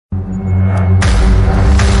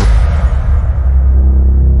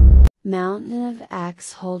Mountain of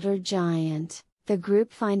Axe Holder Giant. The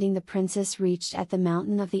group finding the princess reached at the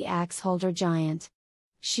mountain of the Axe Holder Giant.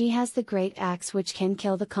 She has the great axe which can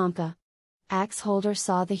kill the Conka. Axe Holder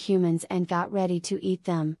saw the humans and got ready to eat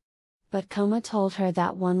them. But Coma told her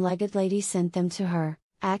that one-legged lady sent them to her.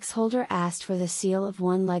 Axe Holder asked for the seal of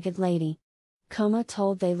one-legged lady. Coma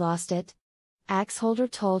told they lost it. Axe Holder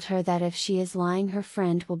told her that if she is lying her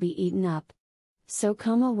friend will be eaten up. So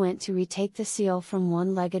Coma went to retake the seal from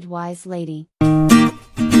one-legged wise lady.